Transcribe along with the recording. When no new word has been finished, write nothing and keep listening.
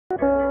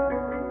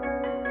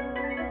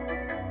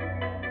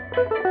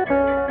Just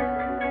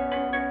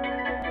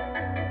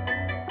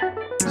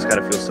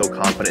gotta feel so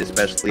confident,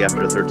 especially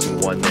after a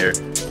 13-1 there.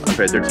 I'm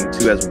sorry,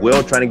 13-2 as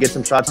Will trying to get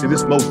some shots through the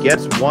smoke.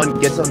 Gets one,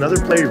 gets another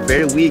player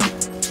very weak.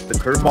 The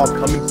curveball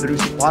coming through,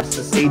 spots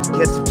the Sage,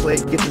 gets the play,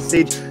 gets the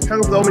Sage,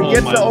 trying to go for the Omen,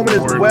 gets the Omen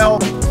as well.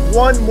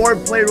 One more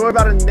player, what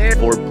about in there?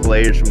 4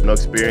 players from no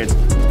experience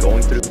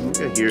going through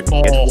Luka here.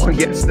 Gets one,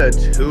 gets the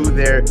 2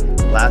 there.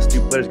 Last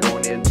 2 players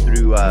going in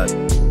through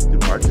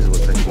arches. It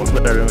looks like one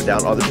player went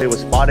down, other player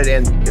was spotted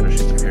and gonna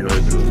shoot some paranoia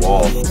through the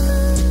wall.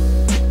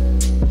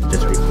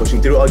 Just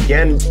pushing through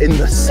again in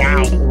the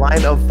same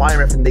line of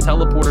fire. And they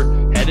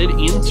teleporter headed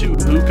into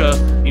Luka.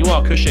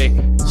 Meanwhile, Kushe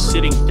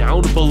sitting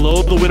down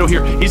below the window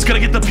here. He's gonna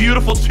get the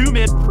beautiful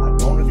 2-man. I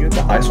want to do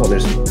the ice wall.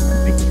 There's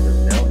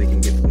now they can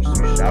get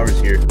some showers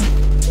here.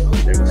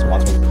 There's the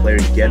spots when the player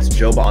gets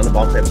Joba on the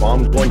bomb site.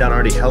 Bomb going down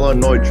already. Hella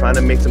annoyed, trying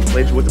to make some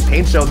plays with the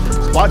paint shell.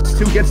 Spots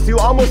 2, gets 2,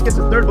 almost gets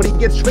a 3rd, but he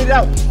gets traded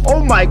out.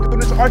 Oh my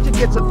goodness, Archie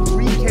gets a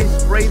 3K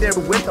spray there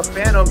with the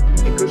Phantom.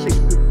 And Kushe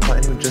couldn't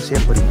find him just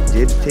yet, but he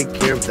did take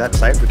care of that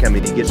Cypher Cam.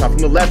 He gets shot from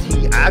the left.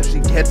 He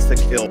actually gets the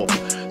kill.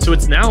 So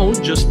it's now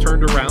just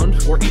turned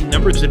around for a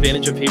numbers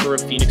advantage in favor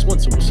of Phoenix 1.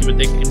 So we'll see what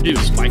they can do.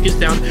 Spike is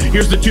down.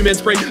 Here's the 2-man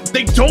spray.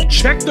 They don't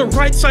check the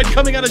right side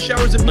coming out of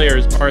showers, and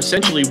players are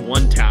essentially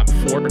 1 tap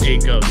for a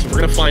go. So we're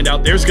going to find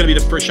out. There's going to be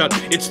the first shot.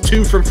 It's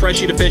 2 from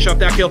Freshie to finish off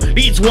that kill.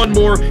 Needs 1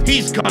 more.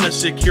 He's going to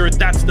secure it.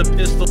 That's the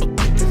pistol.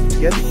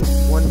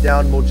 Gets 1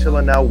 down.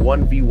 Mochilla now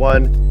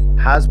 1v1.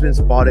 Has been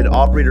spotted.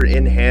 Operator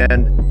in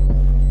hand.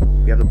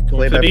 We have to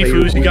play by play.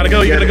 You gotta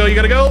go, you gotta go, you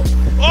gotta go.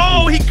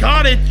 Oh, he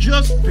got it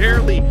just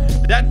barely.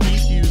 That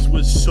defuse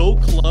was so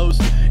close.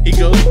 He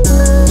goes.